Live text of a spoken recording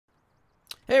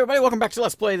Hey everybody, welcome back to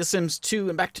Let's Play The Sims 2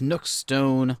 and back to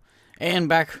Nookstone. And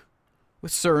back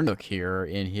with Sir Nook here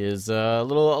in his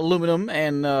little aluminum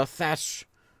and thatch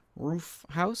roof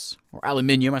house. Or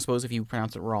aluminium, I suppose, if you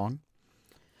pronounce it wrong.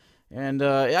 And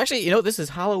actually, you know, this is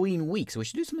Halloween week, so we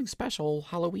should do something special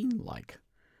Halloween-like.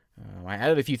 I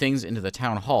added a few things into the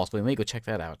town hall, so we may go check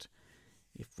that out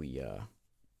if we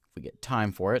get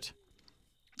time for it.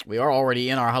 We are already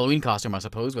in our Halloween costume, I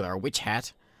suppose, with our witch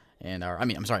hat. And our,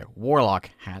 I'm sorry,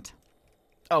 warlock hat.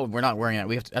 Oh, we're not wearing that.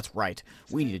 We have to, that's right.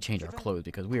 We need to change our clothes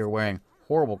because we are wearing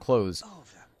horrible clothes.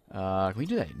 Can we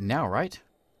do that now, right?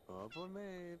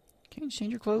 Can you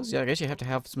change your clothes? Yeah, I guess you have to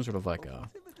have some sort of like a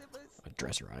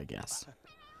dresser, I guess.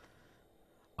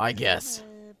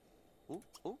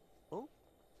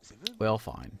 Well,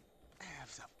 fine.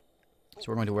 So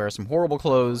we're going to wear some horrible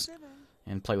clothes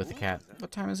and play with the cat.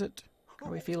 What time is it? How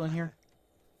are we feeling here?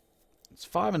 It's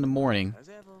 5 in the morning.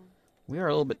 We are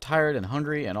a little bit tired and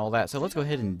hungry and all that, so let's go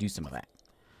ahead and do some of that.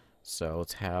 So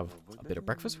let's have a bit of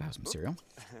breakfast. We'll have some cereal.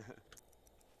 It'd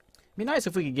be nice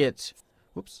if we could get...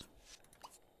 Whoops.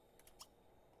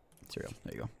 Cereal.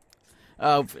 There you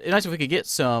go. Nice if we could get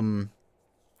some...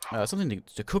 something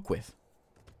to cook with.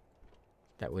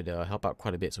 That would help out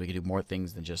quite a bit, so we could do more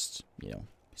things than just, you know,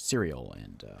 cereal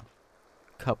and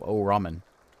cup o' ramen.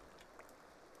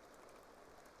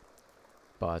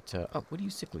 But, oh, what are you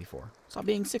sickly for? Stop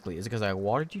being sickly. Is it because I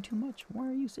watered you too much? Why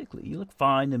are you sickly? You look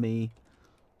fine to me.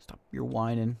 Stop your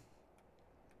whining.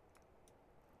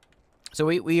 So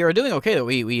we are doing okay, though.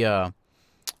 We do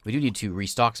need to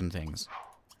restock some things.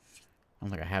 I don't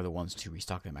think I have the ones to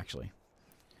restock them, actually.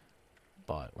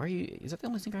 But, where are you? Is that the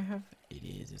only thing I have? It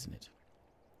is, isn't it?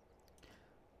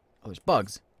 Oh, there's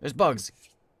bugs. There's bugs.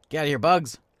 Get out of here,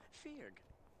 bugs.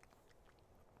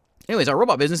 Anyways, our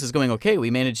robot business is going okay.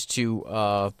 We managed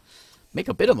to make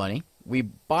a bit of money. We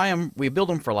buy them, we build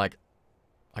them for like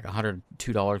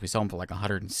 $102. We sell them for like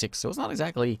 $106. So it's not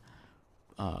exactly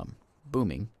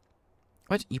booming.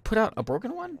 What? You put out a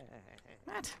broken one?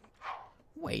 What?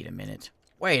 Wait a minute.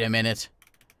 Wait a minute.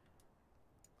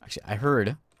 Actually, I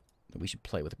heard that we should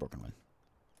play with a broken one.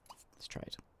 Let's try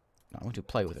it. No, I want to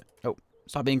play with it. Oh,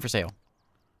 stop being for sale.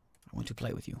 I want to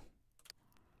play with you.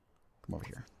 Come over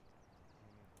here.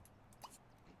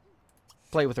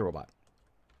 Play with the robot.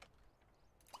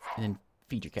 And then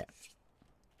feed your cat.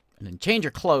 And then change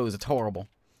your clothes. It's horrible.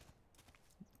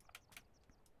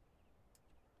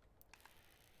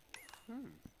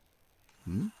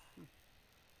 Hmm?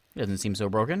 He doesn't seem so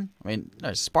broken. I mean,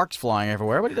 there's sparks flying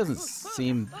everywhere, but he doesn't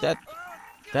seem that...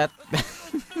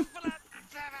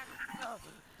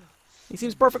 He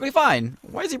seems perfectly fine.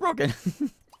 Why is he broken?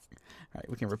 Alright,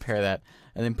 we can repair that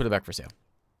and then put it back for sale.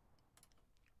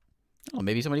 Oh,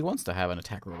 maybe somebody wants to have an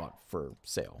attack robot for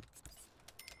sale.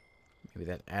 Maybe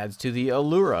that adds to the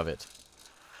allure of it.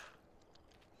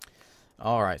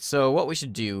 Alright, so what we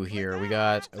should do here, we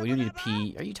do need to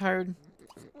pee. Are you tired?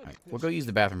 Alright, we'll go use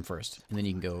the bathroom first, and then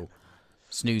you can go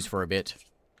snooze for a bit.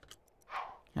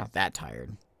 Not that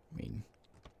tired. I mean,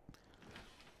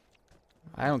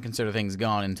 I don't consider things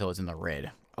gone until it's in the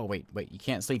red. Oh, wait, you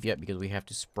can't sleep yet because we have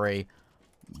to spray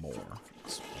more.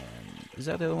 And is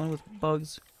that the other one with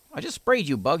bugs? I just sprayed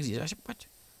you, bugs. What?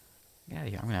 Get out of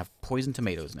here. I'm going to have poison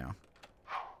tomatoes now.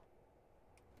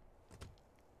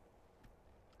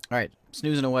 Alright,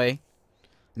 snoozing away.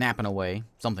 Napping away.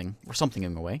 Something. Or something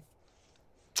away.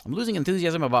 I'm losing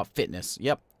enthusiasm about fitness.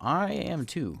 Yep, I am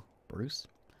too, Bruce.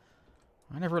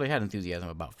 I never really had enthusiasm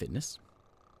about fitness.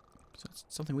 So it's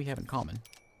something we have in common.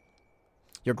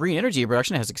 Your green energy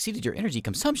production has exceeded your energy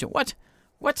consumption. What?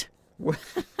 What?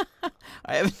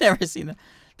 I have never seen that.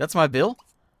 That's my bill?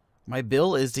 My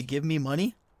bill is to give me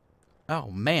money? Oh,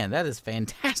 man, that is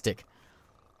fantastic.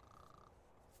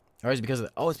 Or is it because of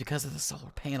the, it's because of the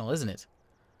solar panel, isn't it?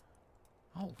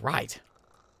 All right.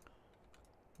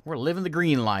 We're living the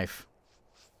green life.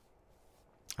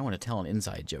 I want to tell an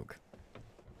inside joke.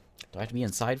 Do I have to be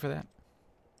inside for that?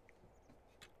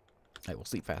 I will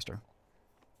sleep faster.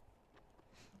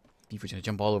 Buford's going to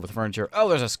jump all over the furniture. Oh,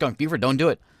 there's a skunk. Buford, don't do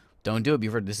it. Don't do it,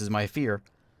 Buford. This is my fear.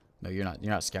 No, you're not. You're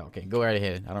not a scout. Okay, go right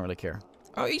ahead. I don't really care.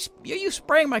 Oh, are you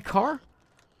spraying my car?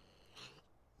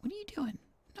 What are you doing?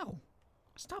 No.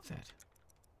 Stop that.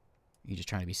 You're just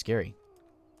trying to be scary.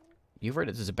 Buford,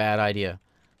 this is a bad idea.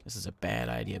 This is a bad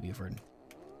idea, Buford.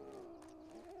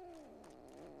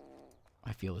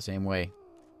 I feel the same way.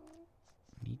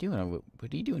 What are you doing?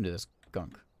 What are you doing to this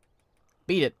skunk?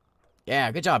 Beat it.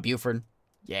 Yeah, good job, Buford.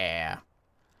 Yeah.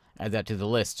 Add that to the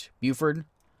list. Buford,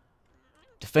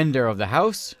 defender of the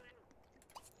house.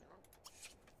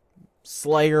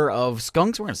 Slayer of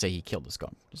skunks. We're going to say he killed the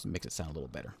skunk. Just makes it sound a little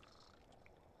better.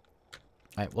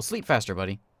 Alright, well, sleep faster,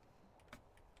 buddy.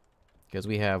 Because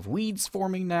we have weeds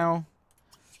forming now.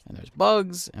 And there's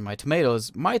bugs. And my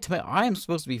tomatoes. I am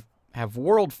supposed to have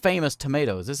world-famous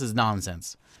tomatoes. This is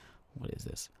nonsense. What is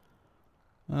this?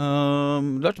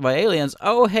 Abducted by aliens.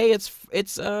 Oh, hey, it's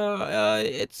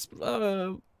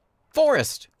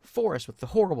Forest. Forest with the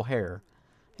horrible hair.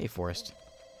 Hey, Forest.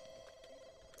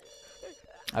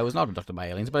 I was not abducted by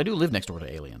aliens, but I do live next door to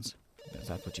aliens. Is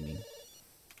that what you mean?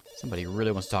 Somebody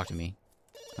really wants to talk to me.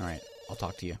 Alright, I'll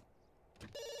talk to you.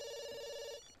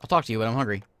 I'll talk to you, but I'm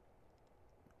hungry.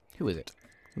 Who is it?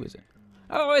 Who is it?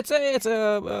 Oh,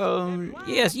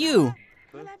 yes, you!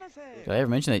 Did I ever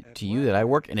mention that to you that I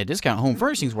work in a discount home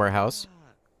furnishings warehouse?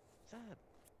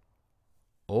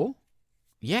 Oh?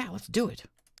 Yeah, let's do it.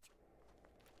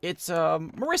 It's,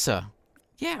 Marissa.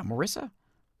 Yeah, Marissa.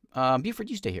 Buford,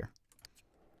 you stay here.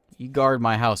 You guard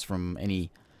my house from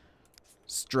any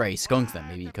stray skunks that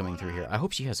may be coming through here. I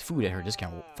hope she has food at her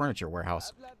discount furniture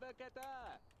warehouse.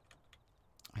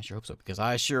 I sure hope so, because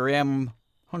I sure am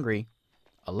hungry.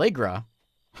 Allegra?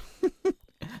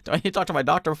 Do I need to talk to my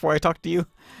doctor before I talk to you?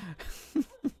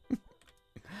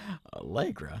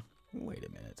 Allegra? Wait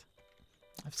a minute.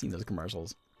 I've seen those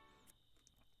commercials.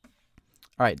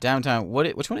 Alright, downtown.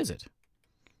 Which one is it?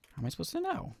 How am I supposed to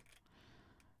know?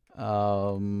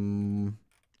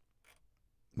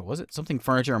 What was it? Something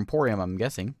Furniture Emporium, I'm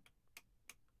guessing.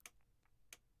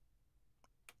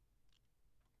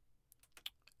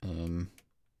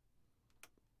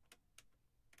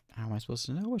 How am I supposed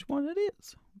to know which one it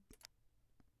is?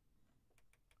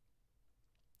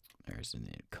 There's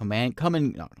Come and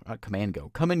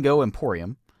Go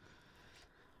Emporium.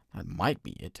 That might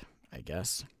be it, I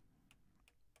guess.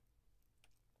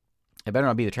 It better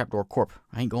not be the Trapdoor Corp.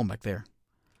 I ain't going back there.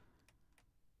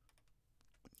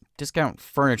 Discount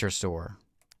furniture store.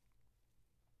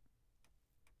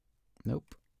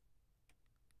 Nope.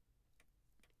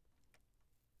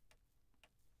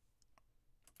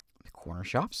 The corner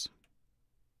shops.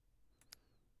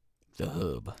 The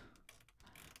hub.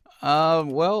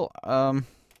 The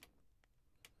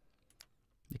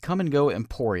Come and Go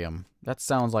Emporium. That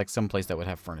sounds like some place that would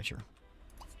have furniture.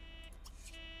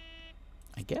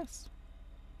 I guess.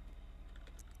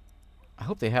 I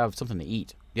hope they have something to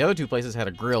eat. The other two places had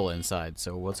a grill inside,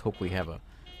 so let's hope we can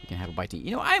have a bite to eat.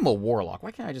 You know, I'm a warlock.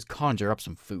 Why can't I just conjure up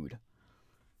some food?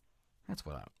 That's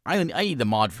what I need the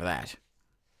mod for that.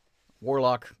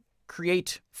 Warlock,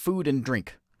 create food and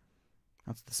drink.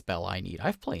 That's the spell I need.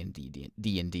 I've played in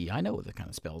D&D. I know the kind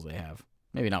of spells they have.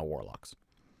 Maybe not warlocks.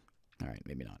 All right,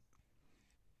 maybe not.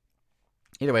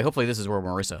 Either way, hopefully this is where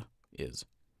Marissa is.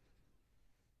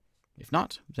 If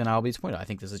not, then I'll be disappointed. I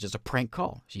think this is just a prank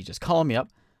call. She's just calling me up,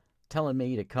 telling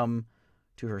me to come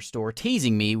to her store,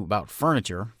 teasing me about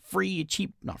furniture. Free,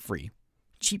 cheap, not free.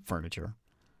 Cheap furniture.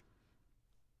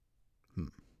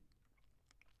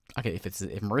 Okay, if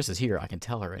Marissa's here, I can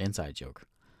tell her an inside joke.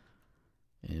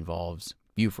 It involves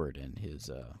Buford and his,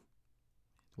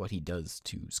 what he does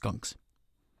to skunks.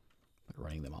 Like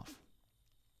running them off.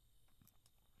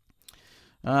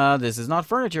 This is not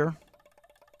furniture.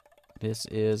 This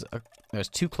is there's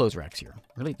two clothes racks here.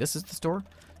 Really? This is the store?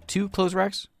 Two clothes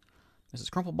racks? Mrs.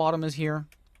 Crumple Bottom is here.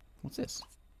 What's this?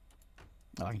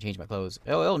 Oh, I can change my clothes.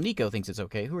 LL Nico thinks it's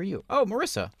okay. Who are you? Oh,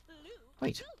 Marissa.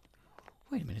 Wait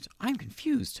a minute. I'm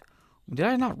confused. Did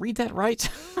I not read that right?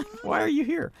 Why are you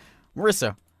here?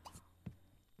 Marissa.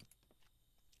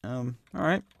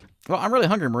 Alright. Well, I'm really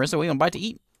hungry, Marissa. We gonna bite to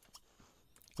eat?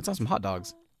 Let's have some hot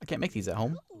dogs. I can't make these at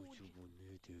home.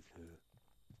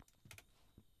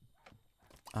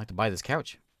 I'd like to buy this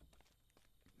couch.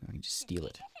 I can just steal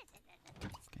it. I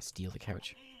can steal the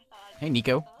couch. Hey,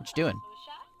 Nico. What you doing?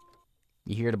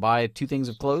 You here to buy 2 things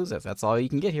of clothes? That's all you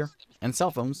can get here. And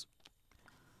cell phones.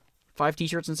 5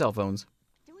 t-shirts and cell phones.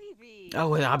 Oh,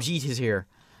 Abjit is here.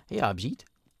 Hey, Abjit.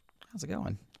 How's it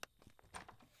going?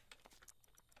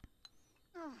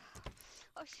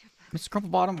 Mr.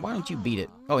 Crumplebottom, why don't you beat it?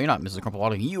 Oh, you're not Mrs.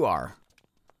 Crumplebottom. You are.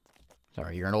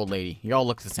 Sorry, you're an old lady. You all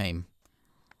look the same.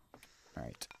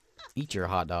 Alright. Eat your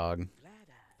hot dog.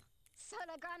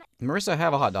 Marissa,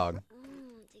 have a hot dog.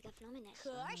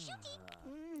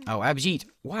 Oh, Abjit.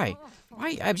 Why?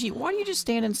 Why, Abjit? Why do you just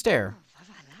stand and stare?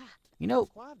 You know,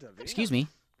 excuse me.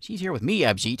 She's here with me,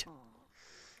 Abjit.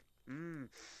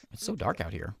 It's so dark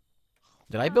out here.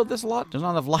 Did I build this a lot? There's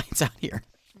not enough lights out here.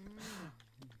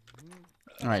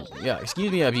 Alright, yeah,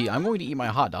 excuse me, Abjit. I'm going to eat my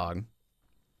hot dog.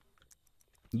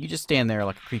 You just stand there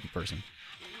like a creepy person.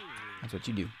 That's what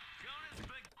you do.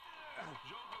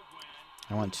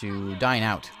 I want to dine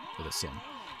out with a sim.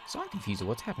 So I'm confused with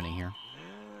what's happening here.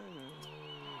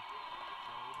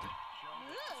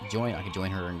 I could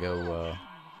join her and go,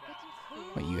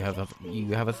 Wait, you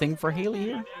have a thing for Haley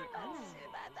here?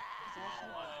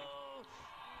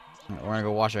 Alright, we're gonna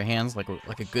go wash our hands like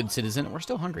a good citizen. We're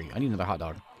still hungry. I need another hot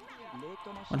dog.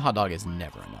 One hot dog is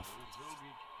never enough.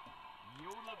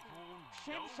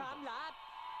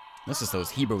 This is those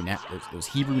Hebrew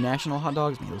national hot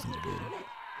dogs. Man, those things are good.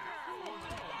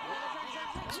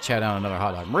 Let's chow down another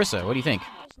hot dog. Marissa, what do you think?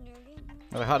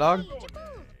 Another hot dog?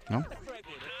 No?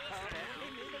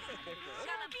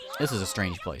 This is a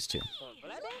strange place, too.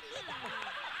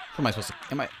 What am I supposed to...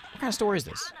 What kind of store is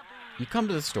this? You come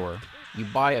to the store, you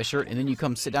buy a shirt, and then you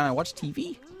come sit down and watch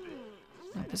TV?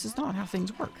 No, this is not how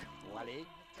things work.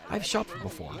 I've shopped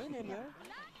before.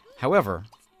 However,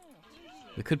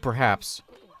 we could perhaps...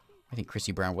 I think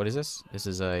Chrissy Brown, what is this? This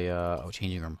is a...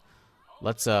 changing room.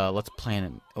 Let's plan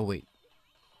it. Oh, wait.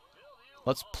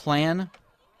 Let's plan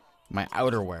my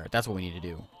outerwear. That's what we need to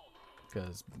do.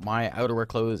 Because my outerwear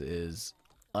clothes is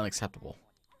unacceptable.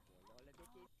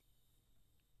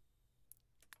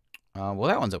 Well,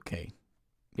 that one's okay.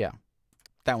 Yeah.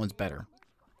 That one's better.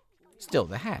 Still,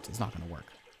 the hat is not going to work.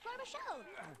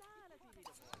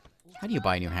 How do you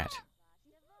buy a new hat?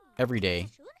 Every day.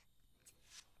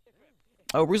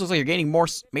 Oh, Bruce looks like you're gaining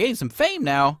some fame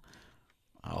now.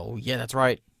 Oh, yeah, that's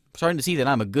right. Starting to see that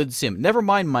I'm a good sim. Never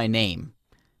mind my name.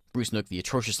 Bruce Nook, the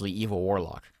atrociously evil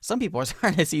warlock. Some people are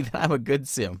starting to see that I'm a good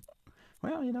sim.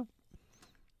 Well, you know.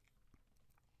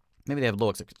 Maybe they have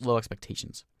low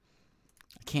expectations.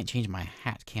 I can't change my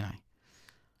hat, can I?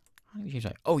 How do you change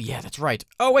my... Oh, yeah, that's right.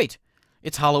 Oh, wait.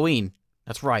 It's Halloween.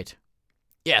 That's right.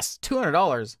 Yes,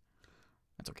 $200.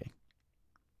 That's okay.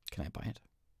 Can I buy it?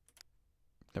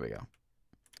 There we go.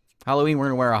 Halloween, we're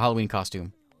going to wear a Halloween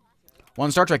costume.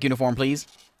 One Star Trek uniform, please.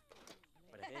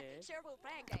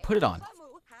 I put it on.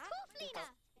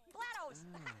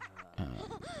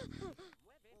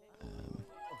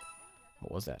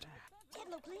 What was that?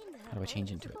 How do I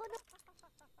change into it?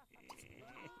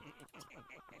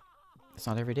 It's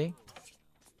not every day?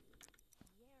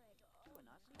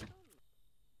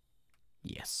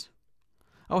 Yes.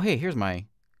 Oh, hey, here's my...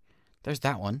 There's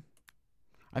that one.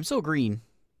 I'm so green.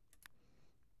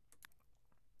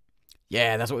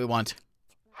 Yeah, that's what we want.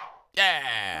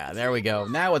 Yeah, there we go.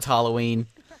 Now it's Halloween.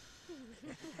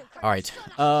 Alright,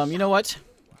 you know what?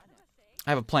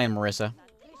 I have a plan, Marissa.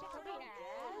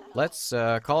 Let's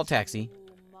call a taxi.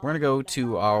 We're gonna go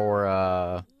to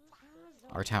our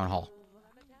town hall.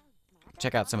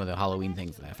 Check out some of the Halloween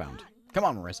things that I found. Come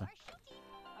on, Marissa.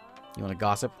 You want to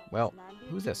gossip? Well,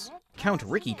 who's this? Count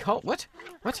Ricky. What?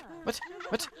 What?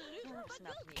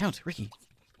 Count Ricky.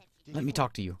 Let me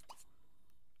talk to you.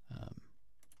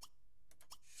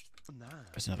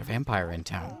 There's another vampire in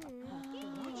town.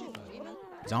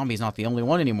 Zombie's not the only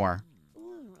one anymore.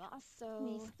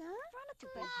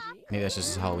 Maybe that's just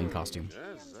his Halloween costume.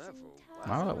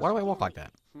 Why do I walk like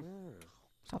that?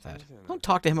 Stop that. Don't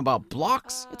talk to him about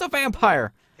blocks. It's a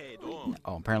vampire.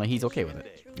 Oh, apparently he's okay with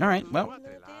it. Alright, well.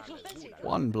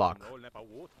 1 block.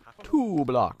 2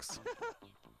 blocks.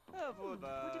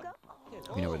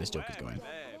 We know where this joke is going.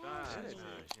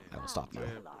 I will stop now.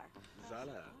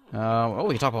 Oh,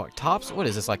 we can talk about tops? What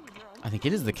is this, like? I think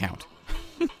it is the count.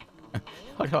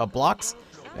 Talk about blocks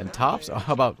and tops? Oh,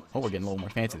 how about... Oh, we're getting a little more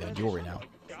fancy there. Jewelry now.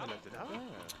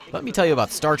 Let me tell you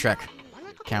about Star Trek.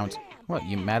 Count. What,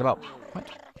 you mad about... What?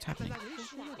 What's happening?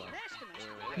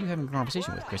 Who are you having a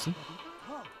conversation with, Chrissy?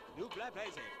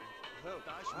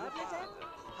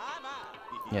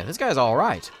 Yeah, this guy's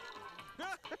alright.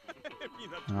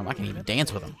 I can even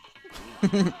dance with him.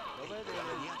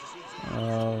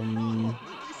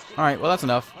 Alright, well that's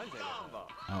enough.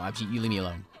 Oh, you leave me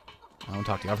alone. I won't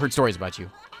talk to you. I've heard stories about you.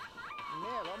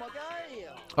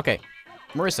 Okay,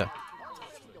 Marissa.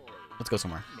 Let's go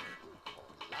somewhere.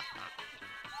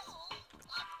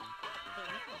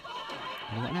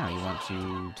 What now? You want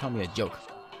to tell me a joke?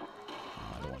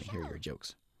 Oh, I don't want to hear your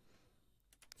jokes.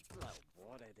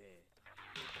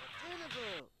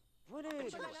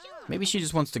 Maybe she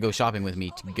just wants to go shopping with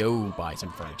me to go buy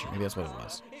some furniture. Maybe that's what it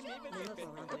was.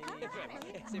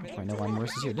 I know why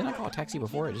Marissa's here. Didn't I call a taxi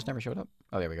before? It just never showed up.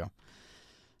 Oh, there we go.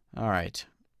 Alright.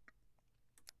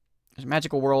 There's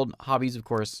Magical World. Hobbies, of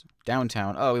course.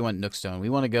 Downtown. Oh, we went Nookstone. We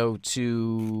want to go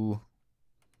to...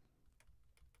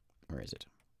 Where is it?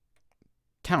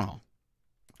 Town Hall.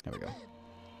 There we go.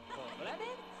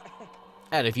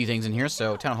 Add a few things in here,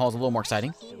 so Town Hall is a little more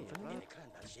exciting.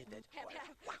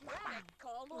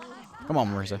 Come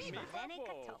on, Marissa.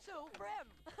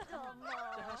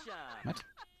 What?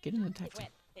 Get in the taxi.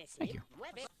 Thank you.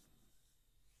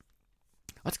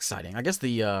 That's exciting. I guess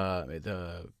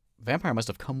the vampire must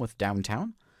have come with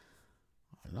downtown.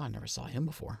 I never saw him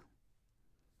before.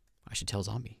 I should tell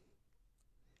Zombie.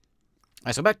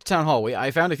 Alright, so back to Town Hall.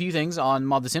 I found a few things on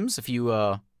Mod The Sims, a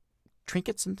few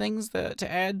trinkets and things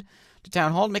to add to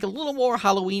Town Hall to make it a little more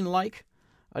Halloween-like.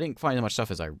 I didn't find as much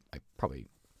stuff as I probably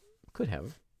could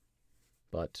have,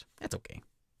 but that's okay.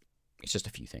 It's just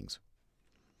a few things.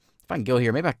 If I can go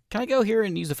here, can I go here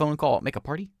and use the phone call, make a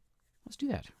party? Let's do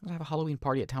that. Let's have a Halloween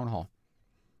party at Town Hall.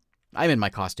 I'm in my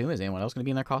costume. Is anyone else going to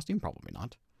be in their costume? Probably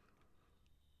not.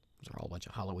 Those are all a bunch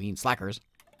of Halloween slackers.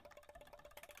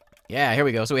 Yeah, here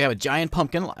we go. So we have a giant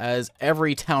pumpkin, as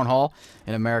every town hall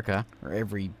in America, or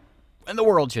every in the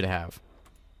world should have.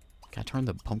 Can I turn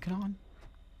the pumpkin on?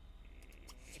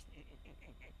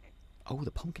 Oh,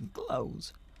 the pumpkin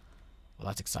glows. Well,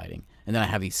 that's exciting. And then I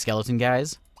have these skeleton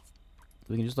guys.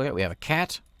 We can just look at. We have a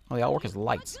cat. Oh, they all work as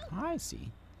lights. I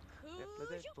see. And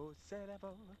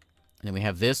then we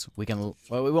have this. We can.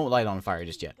 Well, we won't light it on fire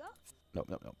just yet. Nope,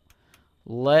 nope, nope.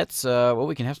 Let's. Well,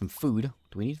 we can have some food.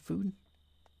 Do we need food?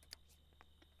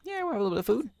 Yeah, we'll have a little bit of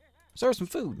food. Serve some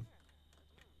food.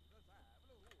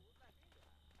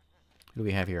 Who do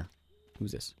we have here?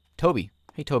 Who's this? Toby.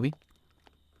 Hey, Toby.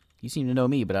 You seem to know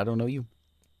me, but I don't know you.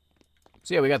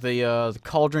 So yeah, we got the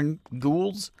cauldron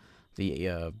ghouls,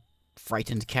 the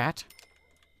frightened cat,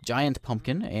 giant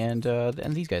pumpkin, and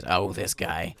these guys. Oh, this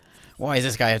guy. Why does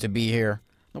this guy have to be here?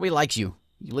 Nobody likes you.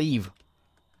 You leave.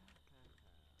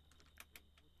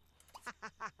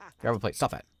 Grab a plate. Stop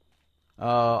that.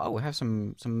 Oh, we have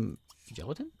some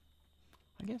gelatin,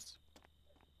 I guess.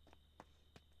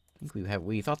 I think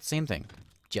we thought the same thing.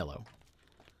 Jello.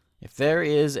 If there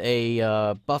is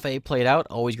a buffet played out,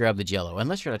 always grab the Jello.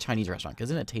 Unless you're at a Chinese restaurant, because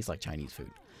then it tastes like Chinese food.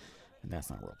 And that's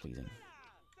not real pleasing.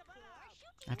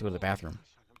 I have to go to the bathroom.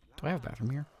 Do I have a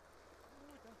bathroom here?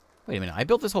 Wait a minute. I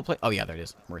built this whole place. Oh, yeah, there it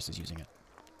is. Marissa's using it.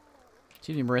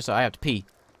 Excuse me, Marissa. I have to pee.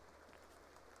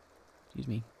 Excuse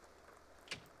me.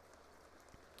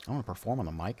 I want to perform on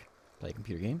the mic. Play a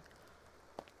computer game.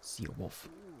 See a wolf.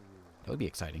 That would be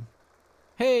exciting.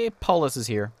 Hey, Paulus is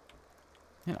here.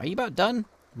 Man, are you about done,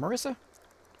 Marissa?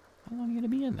 How long are you going to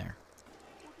be in there?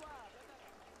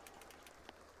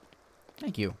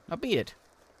 Thank you. Now beat it.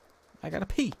 I gotta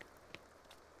pee.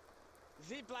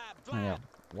 Oh, yeah.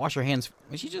 Wash your hands.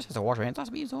 Well, she just has to wash her hands. Not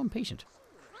to be so impatient.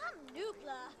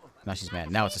 Now she's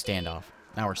mad. Now it's a standoff.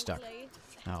 Now we're stuck.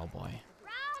 Oh, boy.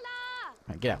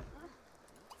 Alright, get out.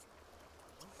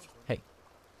 Hey.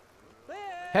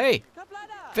 Hey!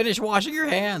 Finish washing your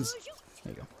hands!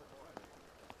 There you go.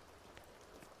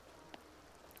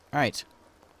 Alright.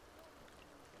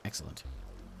 Excellent.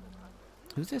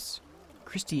 Who's this?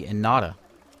 Christy and Nada.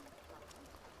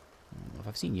 I don't know if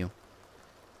I've seen you.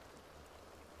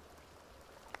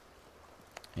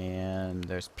 And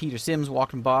there's Peter Sims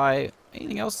walking by.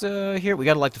 Anything else here? We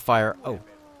gotta light the fire. Oh.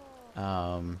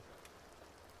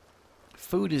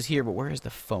 Food is here, but where is the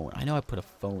phone? I know I put a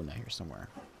phone out here somewhere.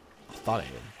 I thought I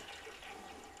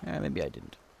did. Maybe I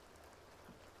didn't.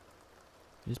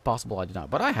 It is possible I did not,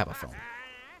 but I have a phone.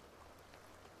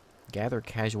 Gather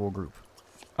casual group.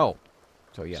 Oh.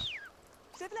 So, yeah.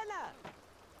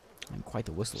 I'm quite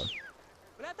the whistler.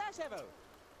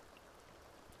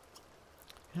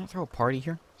 Can I throw a party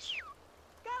here?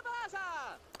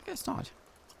 I guess not.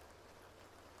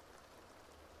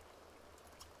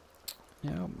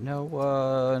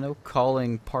 No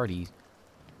calling party.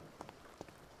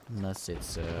 Unless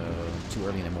it's too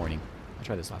early in the morning. I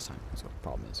tried this last time. That's what the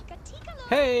problem is.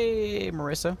 Hey,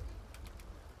 Marissa.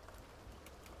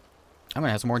 I'm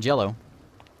gonna have some more Jello.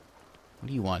 What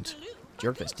do you want?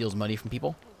 Jerk that steals money from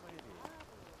people?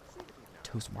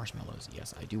 Toast marshmallows.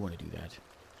 Yes, I do want to do that.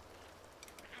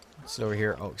 Let's sit over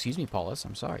here. Oh, excuse me, Paulus.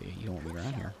 I'm sorry. You don't want me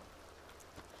around here.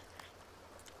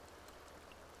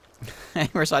 Hey,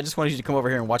 Marissa, I just wanted you to come over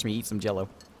here and watch me eat some Jello.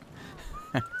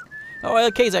 Oh,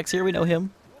 Kazak's here. We know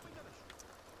him.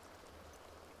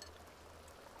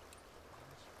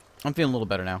 I'm feeling a little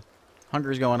better now.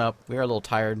 Hunger's going up. We are a little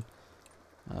tired.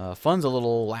 Fun's a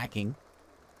little lacking,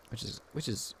 which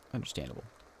is understandable.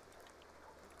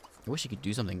 I wish you could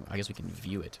do something. I guess we can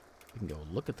view it. We can go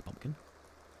look at the pumpkin.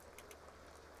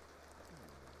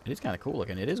 It is kind of cool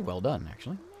looking. It is well done,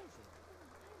 actually.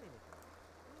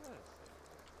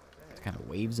 It kind of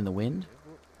waves in the wind.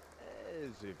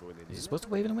 Is it supposed to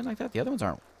wave in the wind like that? The other ones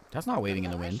aren't. That's not waving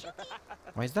in the wind.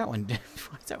 Why is that one?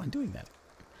 Why is that one doing that?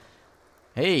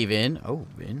 Hey, Vin. Oh,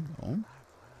 Vin. Oh.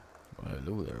 Well,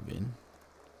 hello there, Vin.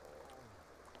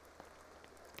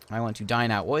 I want to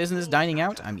dine out. Well, isn't this dining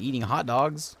out? I'm eating hot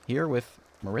dogs here with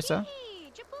Marissa.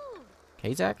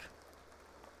 Kazak.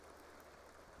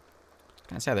 It's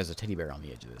kind of sad there's a teddy bear on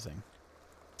the edge of this thing.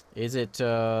 Is it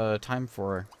time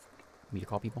for me to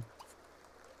call people?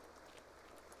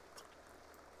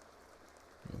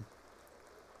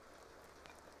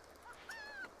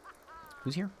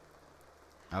 Who's here?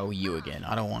 Oh, you again.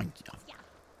 I don't want...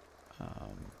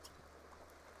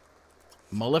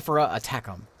 Mellifera, attack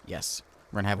them. Yes.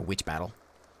 We're gonna have a witch battle.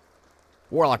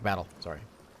 Warlock battle. Sorry.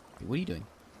 Wait, what are you doing?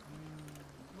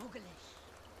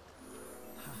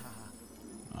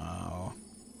 Oh.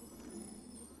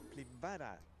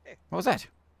 What was that?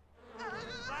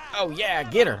 Oh, yeah,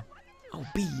 get her. Oh,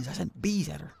 bees. I sent bees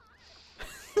at her.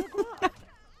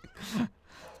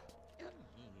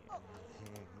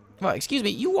 Well, excuse me.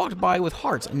 You walked by with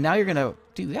hearts, and now you're gonna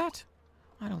do that?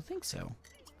 I don't think so.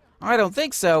 I don't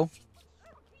think so.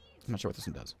 I'm not sure what this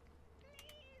one does.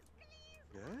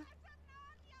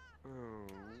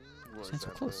 Sounds so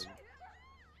close.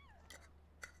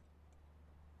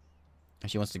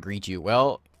 She wants to greet you.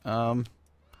 Well, not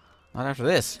after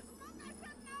this.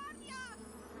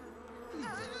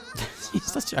 She's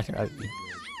still trying to out me.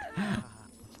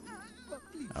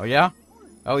 Oh yeah?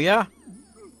 Oh yeah?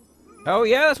 Oh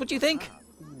yeah, that's what you think?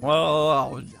 Well,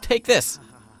 I'll take this.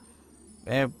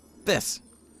 And this.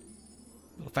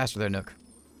 A little faster there, Nook.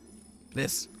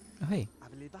 This. Oh, hey.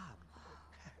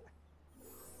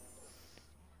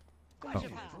 Oh.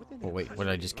 Oh, wait. What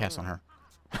did I just cast on her?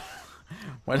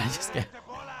 What did I just cast?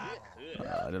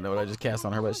 I don't know what I just cast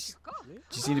on her, but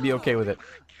she seemed to be okay with it.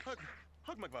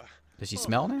 Does she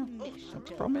smell now? What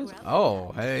the problem is?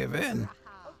 Oh, hey, Vin.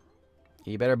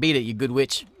 You better beat it, you good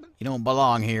witch. You don't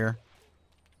belong here.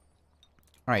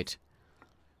 Alright.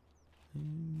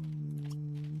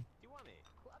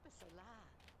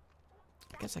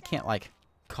 I guess I can't, like,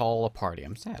 call a party.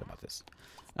 I'm sad about this.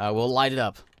 We'll light it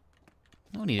up.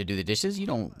 No need to do the dishes. You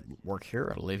don't work here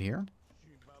or live here.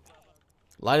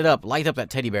 Light it up. Light up that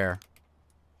teddy bear.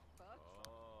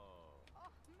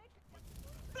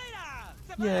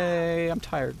 Yay, I'm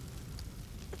tired.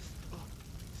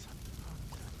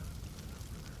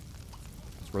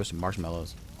 Let's roast some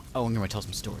marshmallows. Oh, I'm going to tell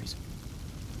some stories.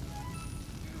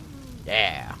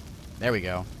 Yeah. There we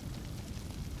go.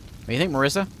 What do you think,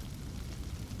 Marissa?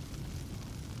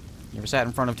 You ever sat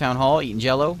in front of Town Hall eating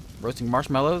Jell-O, roasting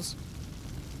marshmallows?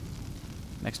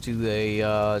 Next to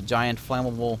a giant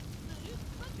flammable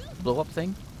blow-up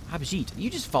thing? Abhijit, you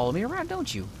just follow me around,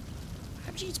 don't you?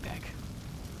 Abhijit's back.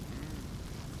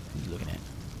 What are you looking at?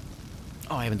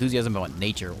 Oh, I have enthusiasm about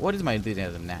nature. What is my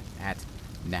enthusiasm at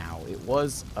now? It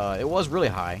was really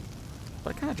high,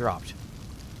 but it kind of dropped.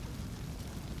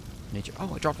 Nature.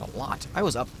 Oh, it dropped a lot. I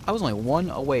was only one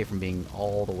away from being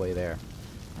all the way there.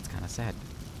 That's kind of sad.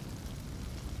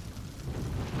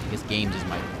 I guess games is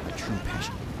my true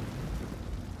passion.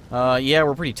 Yeah,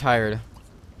 we're pretty tired.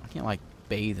 I can't, like,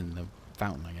 bathe in the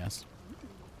fountain, I guess.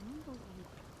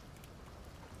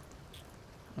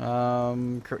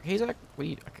 Kazak? What are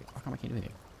you... How come I can't do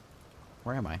anything?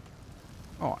 Where am I?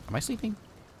 Oh, am I sleeping?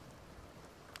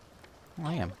 Oh,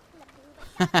 I am.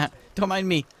 Don't mind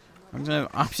me. I'm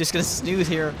just gonna snooze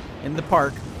here in the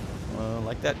park.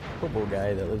 Like that hobo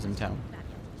guy that lives in town.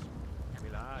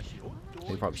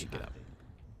 We probably should get up.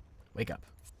 Wake up.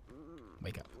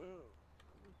 Wake up.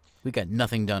 We got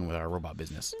nothing done with our robot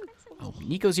business. Oh,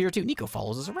 Nico's here too. Nico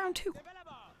follows us around too.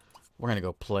 We're gonna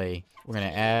go play. We're gonna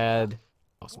add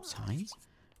some signs,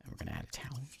 and we're gonna add a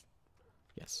town.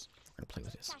 Yes, we're gonna play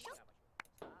with this.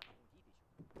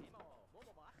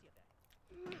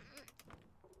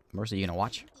 Mercy, you gonna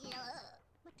watch?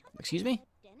 Excuse me?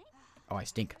 Oh, I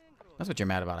stink. That's what you're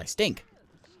mad about. I stink.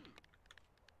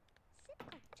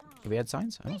 Can we add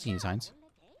signs? I don't see any signs.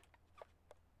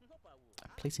 I'm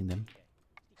placing them.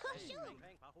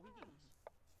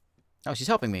 Oh, she's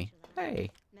helping me. Hey.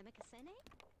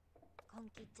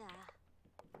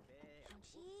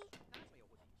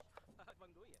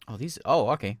 Oh, these. Oh,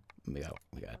 okay. We got.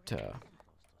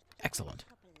 Excellent.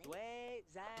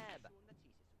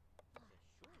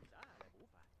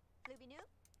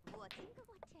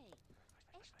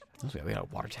 We got a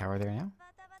water tower there now.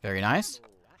 Very nice.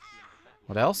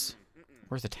 What else?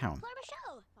 Where's the town? Where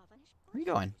are you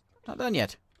going? Not done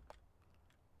yet.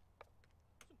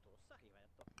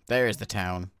 There's the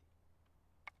town.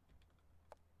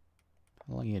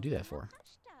 How long are you gonna do that for?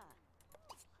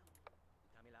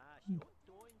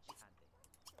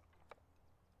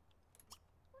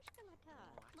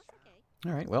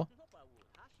 Alright, well.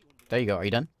 There you go. Are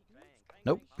you done?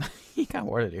 Nope. You got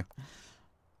more to do.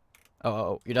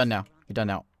 Oh, you're done now. You're done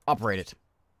now. Operate it.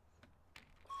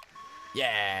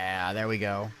 Yeah, there we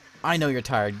go. I know you're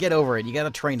tired. Get over it. You got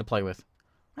a train to play with.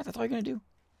 Right, that's all you're gonna do.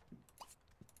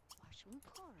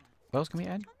 What else can we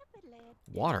add?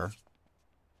 Water?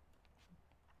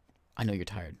 I know you're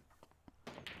tired.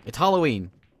 It's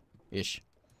Halloween-ish.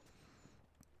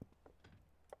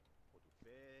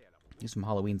 Do some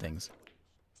Halloween things.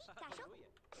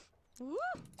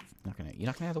 You're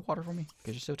not gonna have the water for me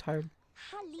because you're so tired.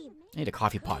 I need a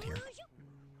coffee pot here.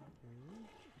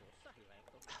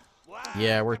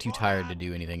 Yeah, we're too tired to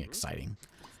do anything exciting,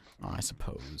 I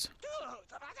suppose.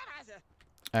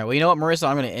 Alright, well, you know what, Marissa?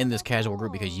 I'm going to end this casual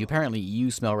group because apparently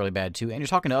you smell really bad, too. And you're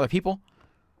talking to other people?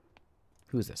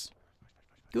 Who is this?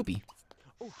 Goopy.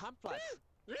 Oh,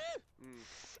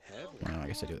 I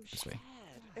guess I do it this way.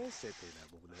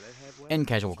 End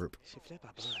casual group.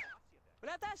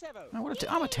 Oh,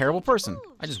 I'm a terrible person.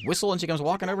 I just whistle and she comes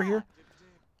walking over here.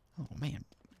 Oh, man.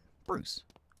 Bruce.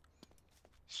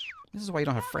 This is why you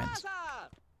don't have friends.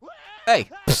 Hey!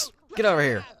 Psst, get over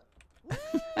here.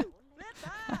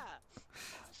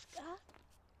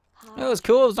 It was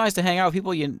cool. It was nice to hang out with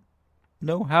people you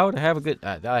know how to have a good...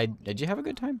 did you have a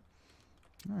good time?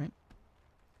 Alright.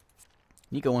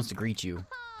 Nico wants to greet you.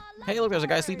 Hey, look, there's a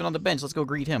guy sleeping on the bench. Let's go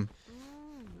greet him.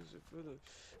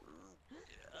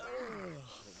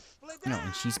 No,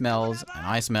 and she smells, and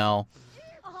I smell.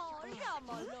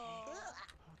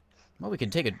 Well, we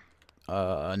could take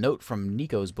a note from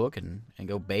Nico's book and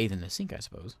go bathe in the sink, I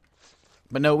suppose.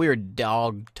 But no, we were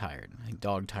dog tired. I think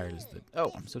dog tired is the...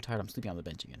 Oh, I'm so tired I'm sleeping on the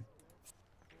bench again.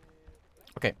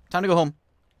 Okay, time to go home.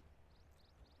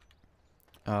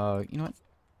 You know what?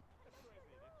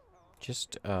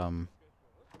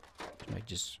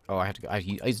 Oh, I have to go. I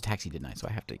used a taxi, didn't I? So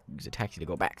I have to use a taxi to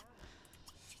go back.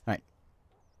 Alright.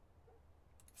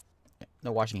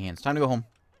 No washing hands. Time to go home.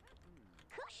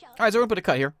 Alright, so we're gonna put a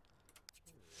cut here.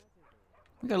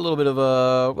 We got a little bit of,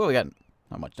 well, we got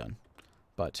not much done.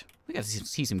 But we got to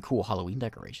see some cool Halloween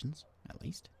decorations, at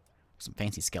least. Some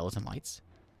fancy skeleton lights.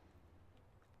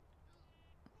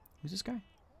 Who's this guy?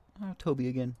 Oh, Toby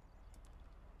again.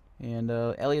 And,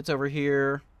 Elliot's over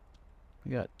here.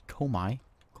 We got Komai.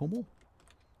 Komo?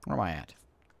 Where am I at?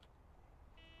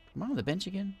 Am I on the bench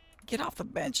again? Get off the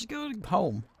bench. Go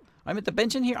home. I'm at the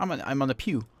bench in here. I'm on the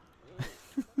pew.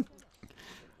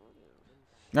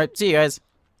 Alright, see you guys.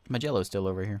 My Jello's still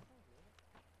over here.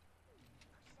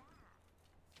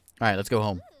 Alright, let's go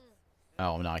home.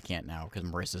 Oh, no, I can't now because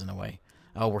Marissa's in the way.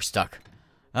 Oh, we're stuck.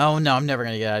 Oh, no, I'm never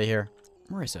going to get out of here.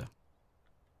 Marissa,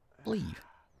 leave.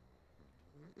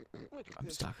 I'm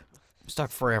stuck. I'm stuck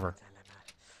forever.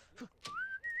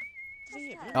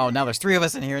 Oh, now there's 3 of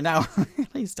us in here. Now we're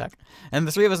really stuck. And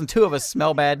the 3 of us and 2 of us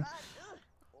smell bad.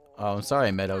 Oh, I'm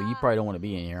sorry, Meadow. You probably don't want to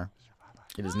be in here.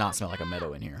 It does not smell like a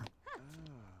meadow in here.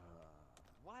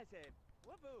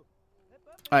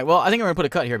 Alright, well, I think I'm going to put a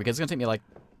cut here because it's going to take me like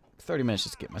 30 minutes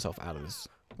just to get myself out of this.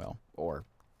 Well, or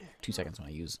 2 seconds when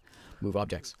I use move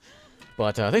objects.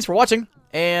 But thanks for watching,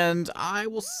 and I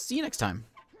will see you next time.